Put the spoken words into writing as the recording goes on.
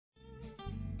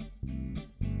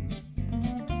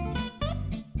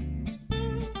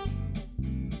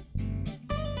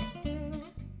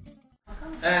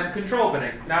Control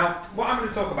bidding. Now, what I'm going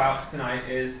to talk about tonight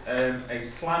is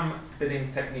a slam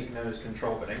bidding technique known as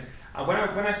control bidding. And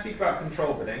when I speak about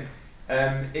control bidding,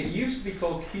 it used to be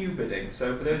called cue bidding.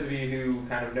 So for those of you who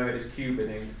kind of know it as cue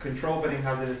bidding, control bidding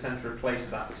has in a sense replaced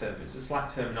that term. It's a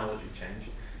slight terminology change.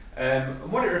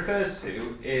 And what it refers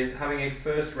to is having a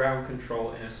first round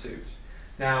control in a suit.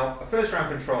 Now, a first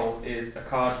round control is a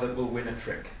card that will win a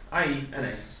trick, i.e. an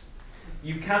ace.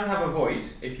 You can have a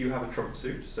void if you have a trump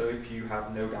suit, so if you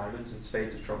have no diamonds and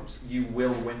spades of trumps, you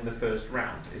will win the first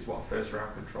round, is what a first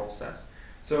round control says.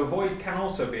 So a void can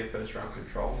also be a first round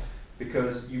control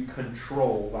because you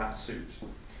control that suit.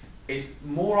 It's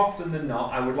more often than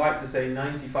not, I would like to say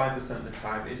 95% of the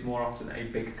time, it's more often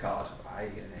a big card, i.e.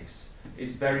 an ace.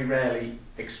 It's very rarely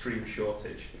extreme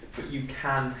shortage, but you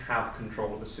can have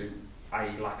control of a suit,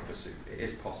 i.e. lack of a suit. It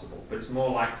is possible, but it's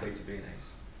more likely to be an ace.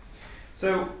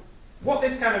 So what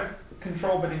this kind of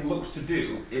control bidding looks to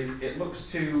do is it looks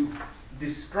to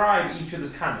describe each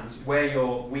other's hands, where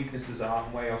your weaknesses are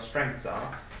and where your strengths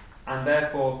are, and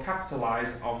therefore capitalise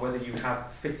on whether you have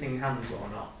fitting hands or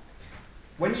not.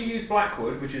 When you use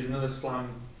Blackwood, which is another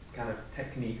slam kind of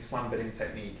technique, slam bidding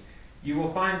technique, you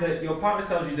will find that your partner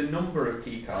tells you the number of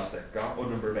key cards they've got, or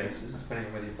number of aces, depending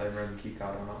on whether you play a Roman key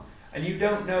card or not, and you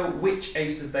don't know which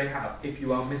aces they have if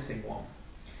you are missing one.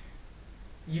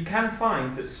 You can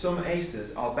find that some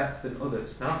aces are better than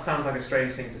others. Now that sounds like a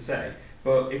strange thing to say,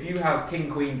 but if you have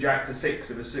king, queen, jack to 6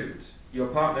 of a suit, your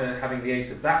partner having the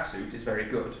ace of that suit is very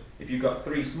good. If you've got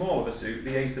 3 small of a suit,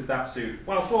 the ace of that suit,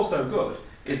 whilst also good,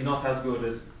 is not as good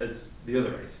as the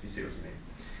other ace, if you see what I mean.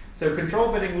 So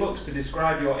control bidding looks to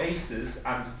describe your aces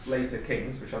and later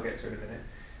kings, which I'll get to in a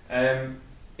minute,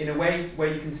 in a way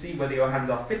where you can see whether your hands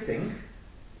are fitting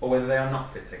or whether they are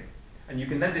not fitting. And you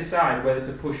can then decide whether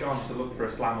to push on to look for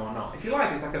a slam or not. If you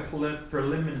like, it's like a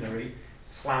preliminary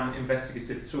slam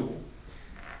investigative tool.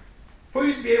 For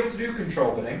you to be able to do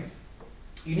control bidding,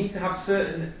 you need to have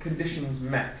certain conditions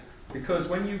met. Because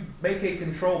when you make a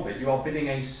control bid, you are bidding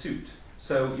a suit.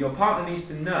 So your partner needs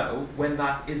to know when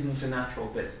that isn't a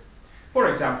natural bid.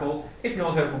 For example, if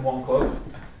North open 1 club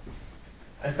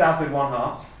and South with 1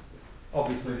 heart,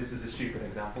 obviously this is a stupid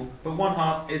example, but 1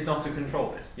 heart is not a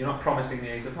control bid. You're not promising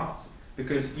the ace of hearts,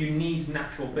 because you need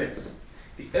natural bids.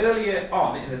 The earlier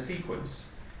on in the sequence,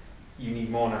 you need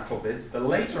more natural bids. The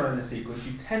later on in the sequence,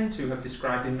 you tend to have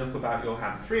described enough about your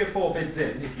hand. 3 or 4 bids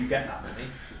in, if you get that many,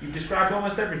 you've described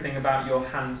almost everything about your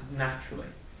hand naturally.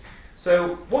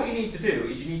 So what you need to do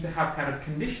is you need to have kind of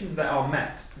conditions that are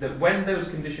met, that when those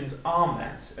conditions are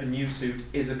met, a new suit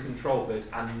is a control bid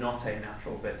and not a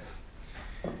natural bid.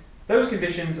 Those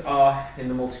conditions are in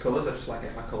the multicolours. I just like to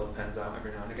get my coloured pens out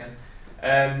every now and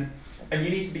again. And you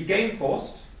need to be game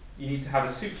forced, you need to have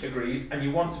a suit agreed, and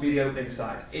you want to be the opening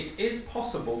side. It is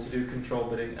possible to do control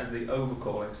bidding as the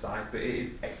overcalling side, but it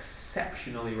is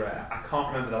exceptionally rare. I can't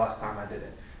remember the last time I did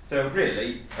it. So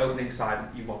really, opening side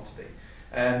you want to be.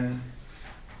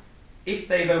 If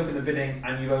they've opened the bidding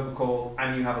and you've overcalled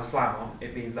and you have a slam on,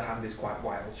 it means the hand is quite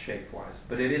wild shape-wise.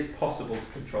 But it is possible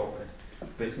to control bid,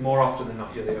 but it's more often than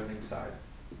not you're the opening side.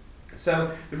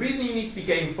 So the reason you need to be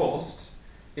game forced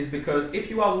is because if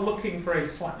you are looking for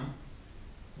a slam,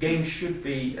 game should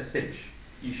be a cinch.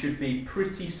 You should be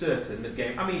pretty certain that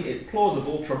game, I mean it's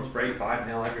plausible, trumps break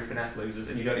 5-0, every finesse loses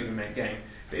and you don't even make game.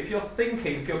 But if you're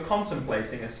thinking, if you're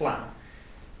contemplating a slam,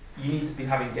 you need to be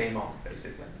having game on,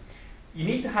 basically. You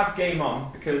need to have game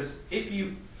on because if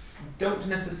you don't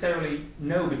necessarily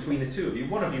know between the two of you,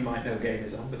 one of you might know game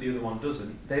is on but the other one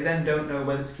doesn't, they then don't know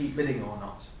whether to keep bidding or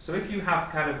not. So if you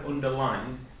have kind of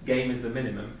underlined game is the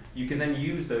minimum, you can then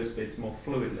use those bids more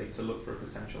fluidly to look for a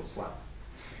potential slam.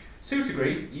 Suit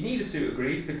agreed, you need a suit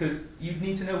agreed because you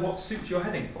need to know what suit you're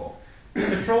heading for.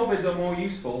 Control bids are more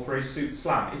useful for a suit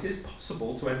slam. It is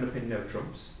possible to end up in no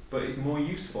trumps, but it's more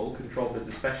useful, control bids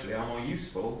especially, are more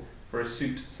useful for a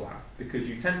suit slam because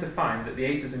you tend to find that the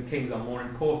aces and kings are more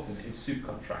important in suit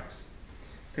contracts.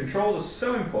 Controls are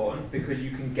so important because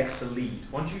you can get the lead.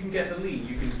 Once you can get the lead,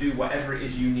 you can do whatever it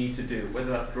is you need to do, whether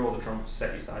that's draw the trumps,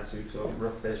 set your side suit, or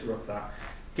rough this, rough that.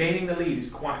 Gaining the lead is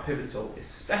quite pivotal,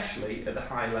 especially at the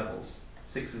high levels.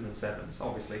 6s and 7s.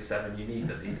 Obviously 7 you need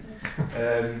the lead.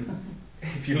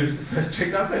 If you lose the first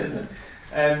trick, that's it, isn't it?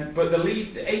 But the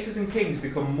lead, the aces and kings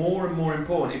become more and more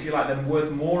important, if you like them,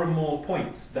 worth more and more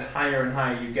points the higher and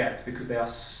higher you get because they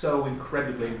are so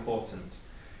incredibly important.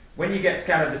 When you get to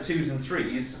kind of the 2s and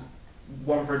 3s,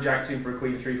 1 for a jack, 2 for a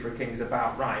queen, 3 for a king is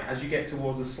about right. As you get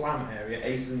towards the slam area,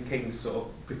 aces and kings sort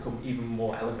of become even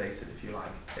more elevated, if you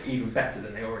like, even better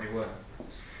than they already were.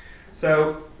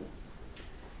 So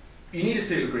you need a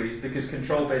suit agreed because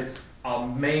control bids are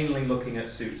mainly looking at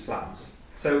suit slams.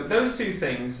 So those two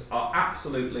things are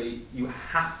absolutely, you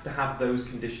have to have those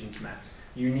conditions met.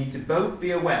 You need to both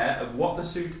be aware of what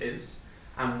the suit is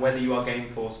and whether you are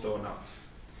game forced or not.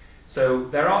 So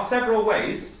there are several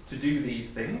ways to do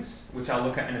these things, which I'll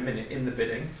look at in a minute in the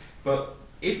bidding, but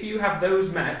if you have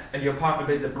those met and your partner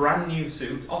bids a brand new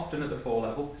suit, often at the 4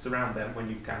 level, it's around then when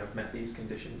you've kind of met these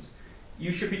conditions,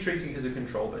 you should be treating it as a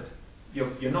control bid.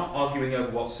 You're not arguing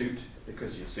over what suit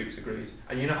because your suit's agreed,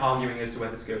 and you're not arguing as to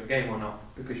whether to go for game or not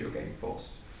because you're game forced.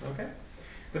 Okay?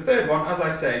 The third one, as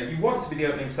I say, you want to be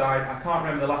the opening side. I can't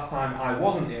remember the last time I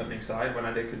wasn't the opening side when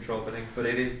I did control bidding, but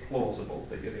it is plausible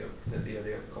that you're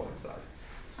the calling side.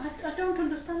 I don't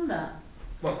understand that.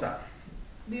 What's that?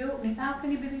 The opening. How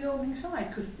can you be the opening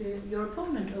side? Because your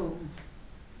opponent opens.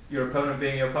 Your opponent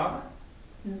being your partner?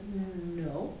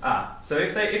 No. So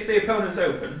if the opponent's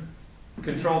open,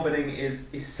 control bidding is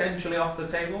essentially off the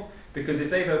table, because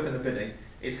if they've opened the bidding,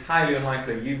 it's highly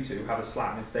unlikely you two have a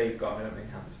slam if they've got an opening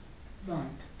hand. Right.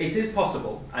 It is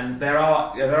possible, and there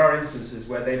are instances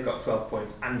where they've got 12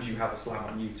 points and you have a slam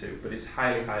on you two, but it's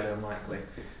highly, highly unlikely.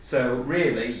 So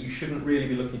really, you shouldn't really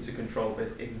be looking to control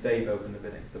bid if they've opened the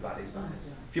bidding, the baddies. Right.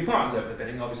 If your partner's opened the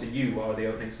bidding, obviously you are the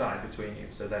opening side between you,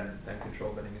 so then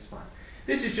control bidding is fine.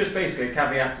 This is just basically a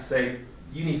caveat to say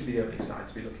you need to be the opening side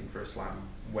to be looking for a slam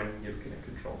when you're looking at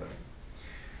control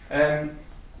bidding.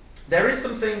 There is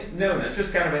something known as,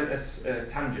 just kind of a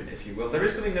tangent, if you will, there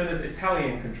is something known as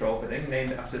Italian control bidding,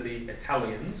 named after the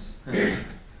Italians.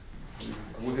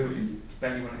 Woohoo,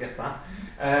 Ben, you want to guess that?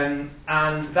 And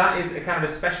that is a kind of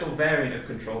a special variant of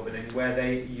control bidding where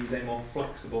they use a more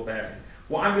flexible variant.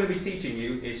 What I'm going to be teaching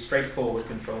you is straightforward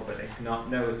control bidding,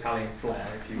 no Italian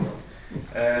flair, if you will.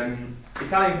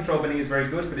 Italian control bidding is very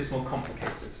good, but it's more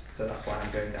complicated, so that's why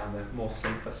I'm going down the more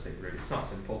simplistic route. It's not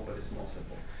simple, but it's more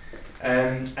simple.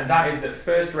 And that is that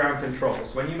first round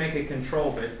controls. When you make a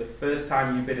control bid, the first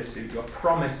time you bid a suit, you're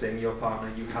promising your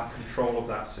partner you have control of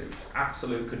that suit.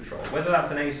 Absolute control. Whether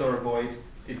that's an ace or a void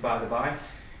is by the by.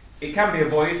 It can be a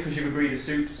void because you've agreed a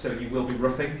suit, so you will be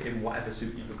roughing in whatever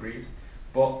suit you've agreed.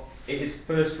 But it is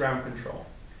first round control.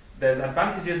 There's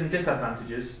advantages and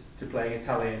disadvantages to playing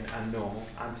Italian and normal.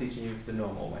 I'm teaching you the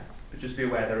normal way. But just be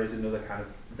aware there is another kind of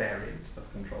variant of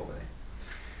control bidding.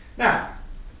 Now,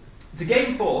 to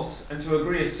gain force and to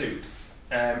agree a suit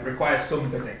requires some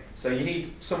bidding. So you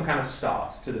need some kind of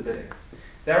start to the bidding.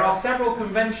 There are several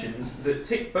conventions that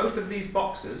tick both of these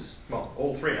boxes, well,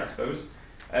 all three I suppose,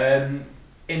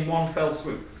 in one fell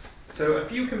swoop. So a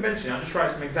few conventions, I'll just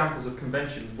write some examples of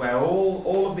conventions where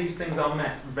all of these things are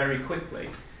met very quickly,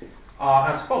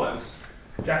 are as follows.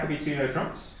 Jacobi 2 no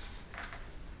trumps.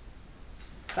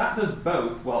 That does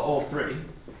both, well, all three.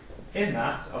 In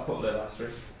that, I'll put a little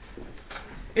asterisk.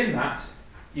 In that,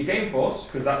 you game force,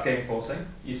 because that's game forcing.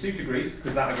 You suit agrees,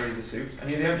 because that agrees the suit. And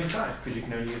you're the opening side, because you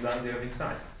can only use that as the opening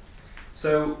side.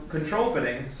 So, control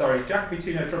bidding, Jacobi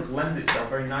 2 no trumps lends itself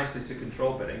very nicely to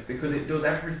control bidding, because it does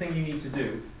everything you need to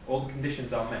do, all the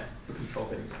conditions are met for control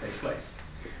bidding to take place.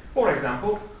 For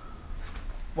example,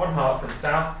 1 heart from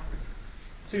south,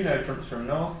 2 no trumps from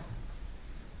north.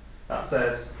 That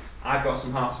says, I've got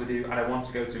some hearts with you and I want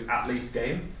to go to at least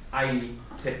game, i.e.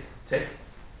 tick, tick,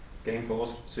 game force,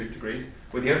 suit agreed.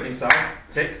 With the opening side,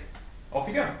 tick, off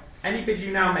you go. Any bid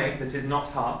you now make that is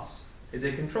not hearts is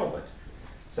a control bid.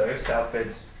 So if south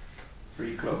bids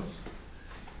 3 clubs,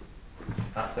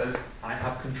 that says, I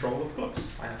have control of clubs.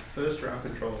 I have first round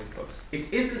control of clubs.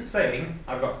 It isn't saying,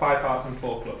 I've got 5 hearts and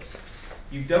 4 clubs.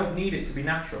 You don't need it to be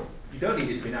natural. You don't need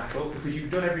it to be natural because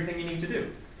you've done everything you need to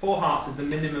do. 4 hearts is the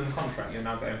minimum contract you're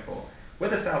now going for.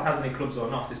 Whether South has any clubs or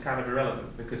not is kind of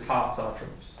irrelevant because hearts are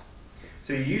trumps.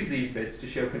 So you use these bids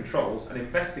to show controls and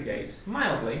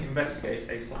mildly investigate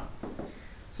a slam.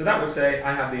 So that would say,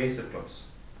 I have the ace of clubs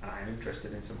and I am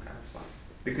interested in some kind of slam.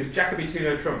 Because Jacobi 2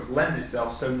 no trumps lends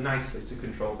itself so nicely to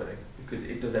control bidding because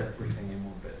it does everything in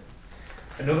one bid.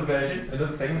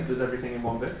 Another thing that does everything in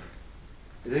one bid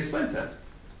is a splinter.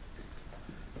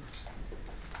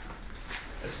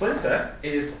 A splinter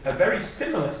is a very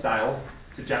similar style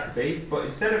to Jacobi, but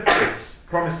instead of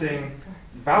promising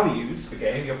values for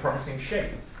game, you're promising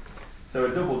shape. So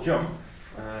a double jump,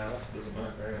 that doesn't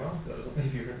work very well, that doesn't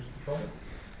leave you room to control it.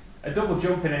 A double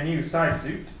jump in a new side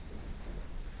suit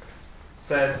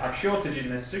says, I've shortage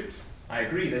in this suit, I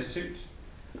agree this suit,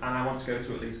 and I want to go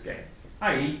to at least game.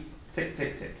 I.e., tick,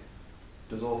 tick, tick.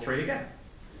 Does all three again.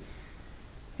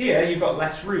 Here you've got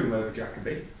less room over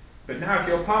Jacobi, but now if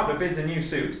your partner bids a new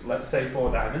suit, let's say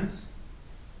 4 diamonds,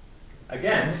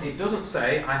 again, it doesn't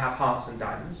say I have hearts and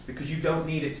diamonds, because you don't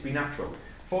need it to be natural.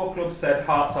 4 clubs said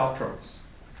hearts are trumps,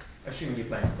 assuming you're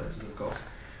playing splinters, of course.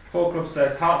 4 clubs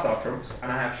says hearts are trumps,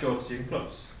 and I have shortage in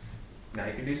clubs. Now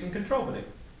you can do some control bidding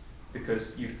because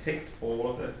you've ticked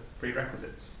all of the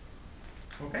prerequisites.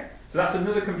 Okay? So that's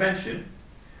another convention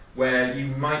where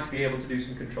you might be able to do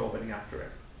some control bidding after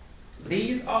it.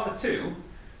 These are the two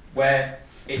where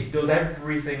it does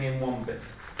everything in one bid.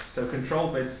 So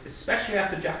control bids, especially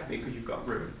after Jacobi, because you've got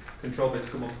room, control bids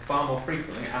come up far more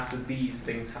frequently after these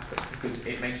things happen, because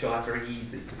it makes your life very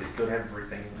easy, because it's done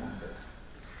everything in one bid.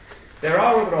 There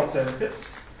are other alternatives.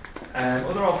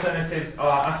 Other alternatives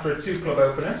are after a 2-club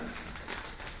opener.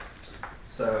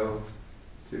 So,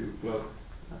 2-club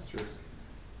asterisk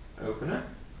opener.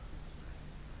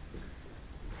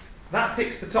 That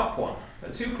ticks the top one. A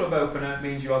 2-club opener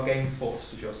means you are game forced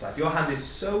as your side. Your hand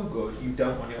is so good you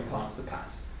don't want your partner to pass.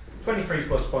 23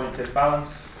 plus points if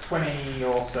balanced, 20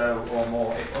 or so or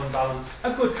more if unbalanced.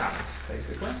 A good hand,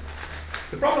 basically.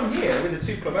 The problem here with the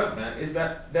 2-club opener is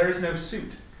that there is no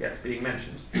suit yet being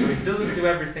mentioned. So it doesn't do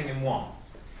everything in one.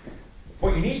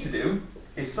 What you need to do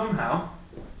is somehow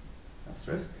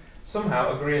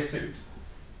agree a suit.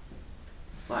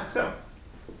 Like so.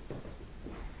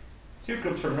 2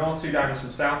 clubs from north, 2 diamonds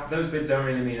from south. Those bids don't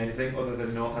really mean anything other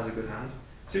than north has a good hand.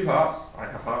 2 hearts, I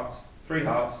have hearts. 3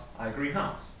 hearts, I agree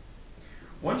hearts.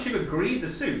 Once you've agreed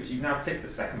the suit, you've now ticked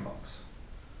the second box.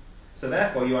 So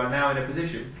therefore you are now in a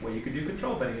position where you can do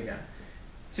control bidding again.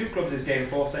 2 clubs is game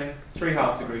forcing, 3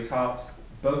 hearts agrees hearts,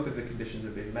 both of the conditions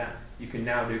have been met. You can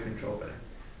now do control bidding.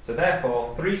 So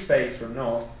therefore, 3 spades from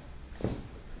north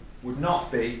would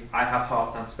not be I have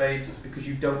hearts and spades, because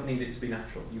you don't need it to be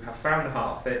natural. You have found a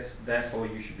heart fit, therefore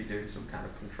you should be doing some kind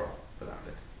of control for that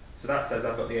bid. So that says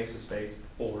I've got the ace of spades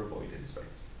or avoiding spades.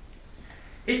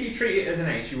 If you treat it as an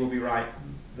ace, you will be right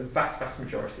the vast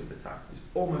majority of the time. It's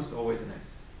almost always an ace,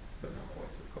 but not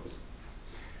always, of course.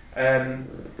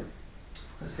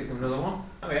 Let's think of another one.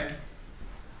 Oh yeah.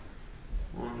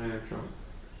 1 trump,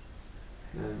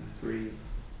 then 3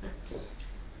 X.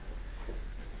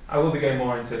 I will be going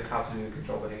more into how to do the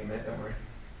control bidding in a minute, don't worry.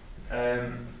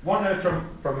 1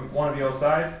 trump from one of your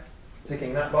side,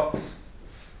 ticking that box.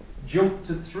 Jump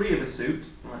to 3 of a suit.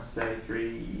 Let's say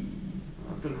 3.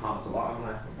 I've done hearts a lot, haven't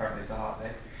I? Apparently it's a heart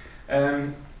day.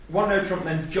 1 no trump,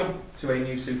 then jump to a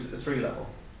new suit at the 3 level.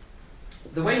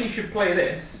 The way you should play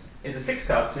this is a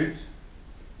 6-card suit,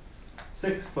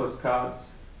 6 plus cards,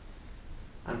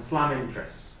 and slam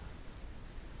interest.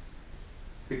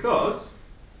 Because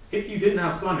if you didn't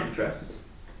have slam interest,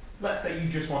 let's say you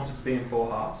just wanted to be in 4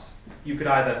 hearts, you could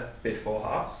either bid 4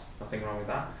 hearts, nothing wrong with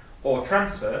that, or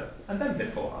transfer and then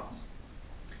bid 4 hearts.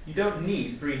 You don't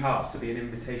need 3 hearts to be an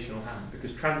invitational hand,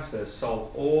 because transfers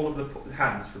solve all of the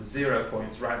hands from 0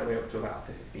 points right the way up to about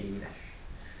 15-ish.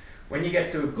 When you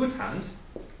get to a good hand,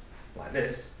 like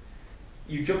this,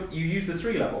 you use the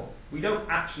 3 level. We don't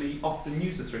actually often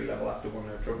use the 3 level after 1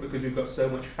 no trump, because we've got so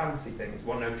much fancy things.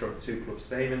 1 no trump, 2 clubs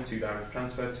stamen, 2 diamonds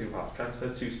transfer, 2 hearts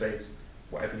transfer, 2 spades,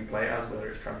 whatever you play it as, whether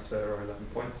it's transfer or 11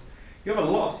 points. You have a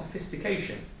lot of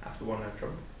sophistication after 1 no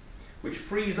trump, which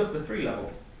frees up the 3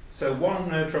 level. So 1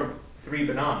 no trump, 3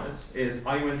 bananas is,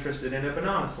 are you interested in a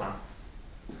banana slam?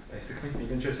 Basically,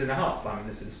 you're interested in a heart slam in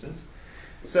this instance.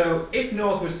 So if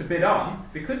North was to bid on,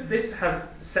 because this has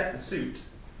set the suit,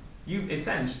 you in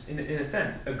a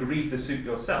sense agreed the suit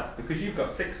yourself, because you've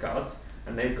got 6 cards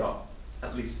and they've got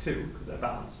at least 2 because they're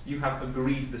balanced. You have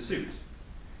agreed the suit.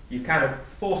 You kind of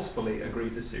forcefully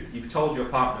agreed the suit. You've told your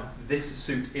partner this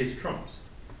suit is trumps.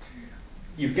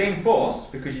 You've gained force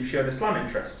because you've shown a slam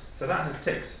interest. So that has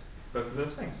ticked both of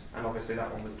those things. And obviously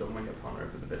that one was done when your partner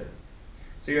opened the bidding.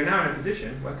 So you're now in a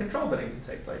position where control bidding can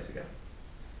take place again.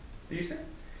 Do you see?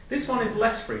 This one is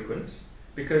less frequent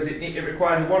because it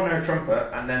requires a 1 no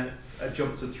trumper and then a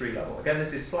jump to 3 level. Again,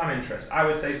 this is slam interest. I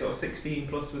would say sort of 16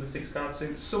 plus with a 6-card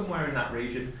suit, somewhere in that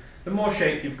region. The more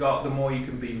shape you've got, the more you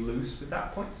can be loose with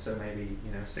that point. So maybe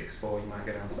 6-4, you might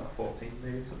go down to about 14,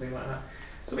 maybe something like that.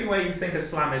 Something where you think a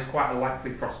slam is quite a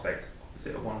likely prospect,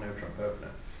 opposite a 1 no trump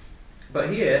opener. But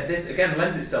here, this again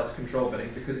lends itself to control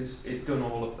bidding because it's done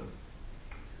all of them.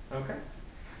 Okay.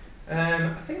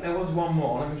 I think there was one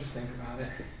more. Let me just think about it.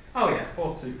 Oh yeah,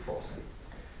 4 suit forcing.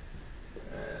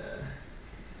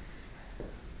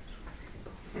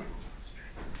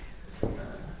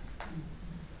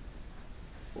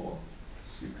 4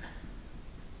 suit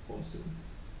forcing.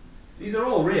 These are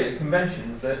all really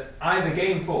conventions that either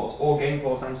game force or game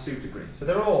force and suit agree. So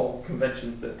they're all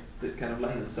conventions that kind of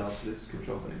lend themselves to this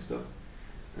control bidding stuff.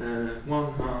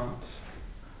 1 heart,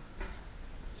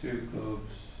 2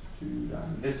 clubs, 2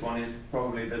 diamonds. This one is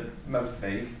probably the most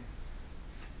vague.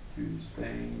 2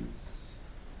 spades,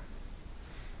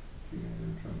 2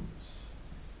 trumps,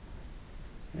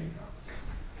 3 hearts.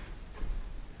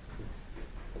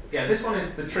 yeah, this one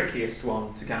is the trickiest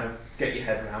one to kind of get your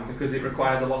head around because it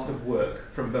requires a lot of work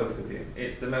from both of you.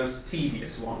 It's the most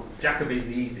tedious one. Jacobi's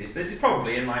the easiest. This is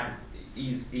probably in like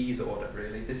ease order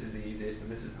really. This is the easiest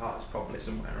and this is hardest, probably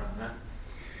somewhere around there.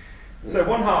 So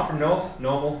 1 heart from north,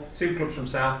 normal. 2 clubs from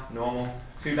south, normal.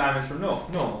 2 diamonds from north,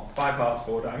 normal. 5 hearts,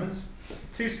 4 diamonds.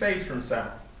 2 spades from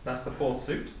south, that's the 4th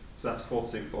suit, so that's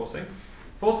 4th suit forcing.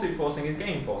 4th suit forcing is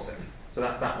game forcing, so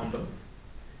that's that one done.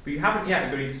 But you haven't yet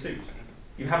agreed a suit.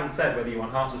 You haven't said whether you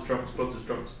want hearts as trumps, clubs as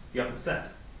trumps. You haven't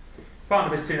said.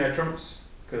 Partner bids 2 no trumps,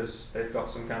 because they've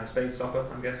got some kind of spade stopper,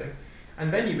 I'm guessing.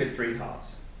 And then you bid 3 hearts.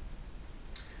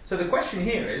 So the question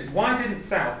here is, why didn't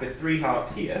South bid 3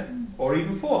 hearts here, or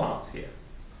even 4 hearts here?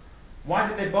 Why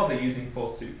did they bother using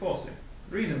 4th suit forcing?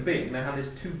 The reason being, their hand is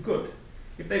too good.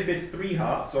 If they bid 3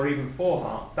 hearts, or even 4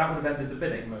 hearts, that would have ended the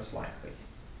bidding, most likely.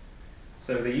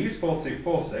 So they use 4th suit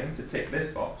forcing to tick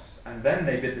this box, and then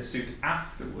they bid the suit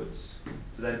afterwards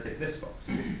to then tick this box.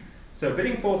 So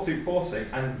bidding 4th suit forcing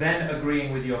and then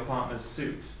agreeing with your partner's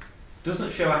suit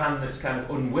doesn't show a hand that's kind of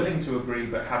unwilling to agree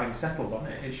but having settled on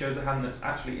it. It shows a hand that's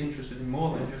actually interested in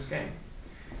more than just game.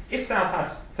 If South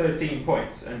had 13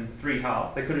 points and 3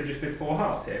 hearts, they could have just bid 4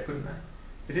 hearts here, couldn't they?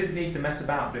 They didn't need to mess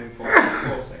about doing 4th suit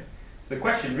forcing. So the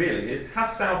question really is,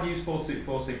 has South used 4th suit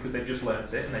forcing because they've just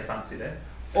learnt it and they fancied it?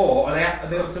 Or are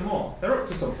they up to more? They're up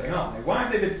to something, aren't they? Why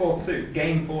have they bid 4th suit,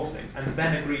 game forcing, and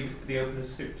then agreed the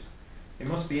opener's suit? They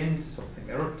must be into something,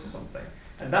 they're up to something.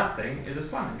 And that thing is a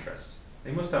slam interest.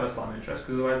 They must have a slam interest,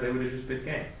 because otherwise they would have just bid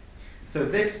game. So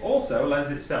this also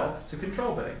lends itself to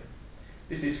control bidding.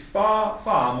 This is far,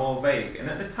 far more vague, and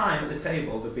at the time at the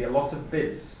table there'd be a lot of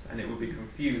bids, and it would be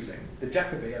confusing. The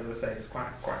Jacobi, as I say, is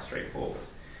quite straightforward.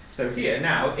 So here,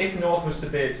 now, if North was to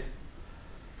bid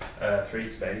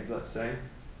 3 spades, let's say,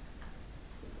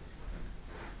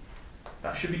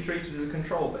 that should be treated as a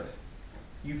control bid.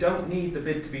 You don't need the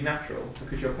bid to be natural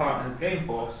because your partner has game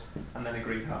force and then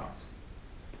agreed hearts.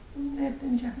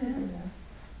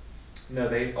 No,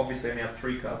 they obviously only have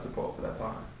 3 card support for their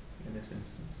partner in this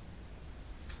instance.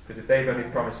 Because if they've only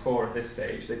promised 4 at this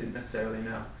stage, they didn't necessarily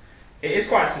know. It is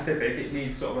quite specific. It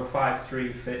needs sort of a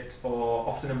 5-3 fit or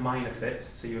often a minor fit.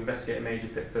 So you investigate a major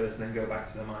fit first and then go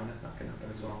back to the minor. That can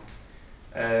happen as well.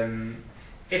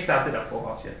 If South did have 4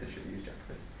 hearts, yes, they should use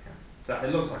Jacobi. So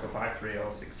it looks like a 5-3 or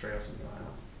 6-3 or something like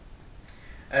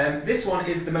that. This one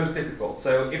is the most difficult.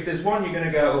 So if there's one you're going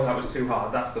to go, oh, that was too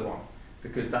hard, that's the one.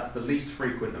 Because that's the least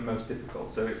frequent and most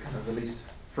difficult. So it's kind of the least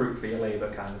fruit for your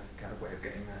labour kind of way of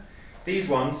getting there. These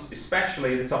ones,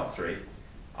 especially the top 3,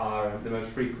 are the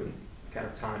most frequent kind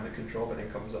of time that control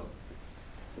bidding comes up.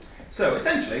 So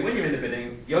essentially, when you're in the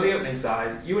bidding, you're the opening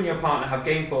side, you and your partner have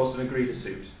game force and agreed a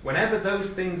suit. Whenever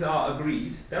those things are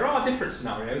agreed, there are different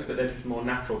scenarios, but they're just more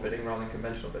natural bidding rather than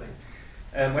conventional bidding.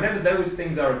 Whenever those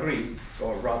things are agreed,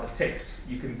 or rather ticked,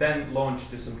 you can then launch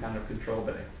to some kind of control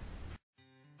bidding.